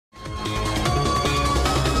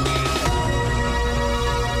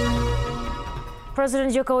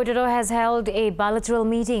President Joko Widodo has held a bilateral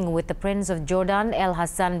meeting with the Prince of Jordan,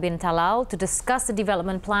 Hassan Bin Talal, to discuss the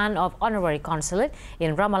development plan of honorary consulate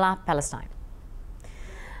in Ramallah, Palestine.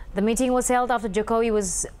 The meeting was held after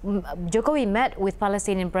Jokowi met with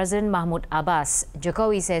Palestinian President Mahmoud Abbas.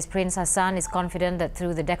 Jokowi says Prince Hassan is confident that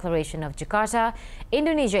through the declaration of Jakarta,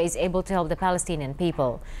 Indonesia is able to help the Palestinian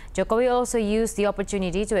people. Jokowi also used the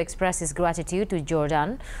opportunity to express his gratitude to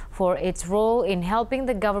Jordan for its role in helping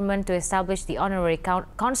the government to establish the honorary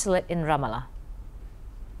consulate in Ramallah.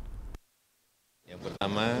 Yang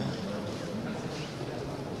pertama,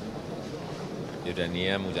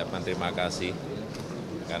 Jordania mengucapkan terima kasih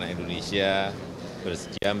karena Indonesia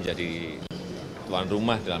bersedia menjadi tuan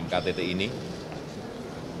rumah dalam KTT ini.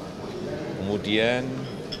 Kemudian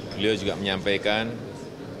beliau juga menyampaikan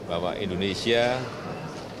bahwa Indonesia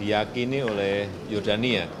diyakini oleh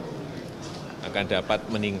Jordania akan dapat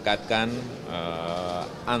meningkatkan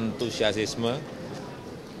antusiasme,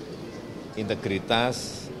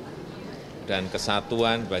 integritas, dan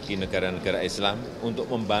kesatuan bagi negara-negara Islam untuk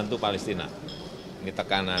membantu Palestina. Ini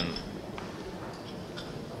tekanan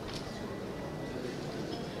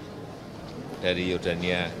dari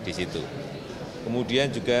Jordania di situ.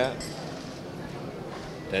 Kemudian juga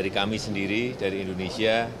dari kami sendiri, dari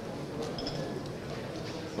Indonesia,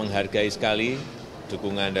 menghargai sekali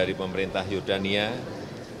dukungan dari pemerintah Jordania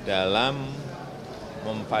dalam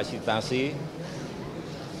memfasilitasi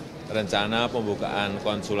rencana pembukaan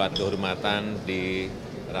konsulat kehormatan di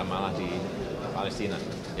Ramallah di Palestina.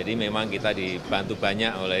 Jadi memang kita dibantu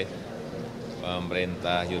banyak oleh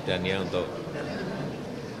pemerintah Jordania untuk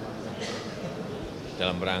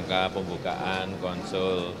dalam rangka pembukaan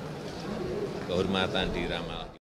konsul kehormatan di Ramallah.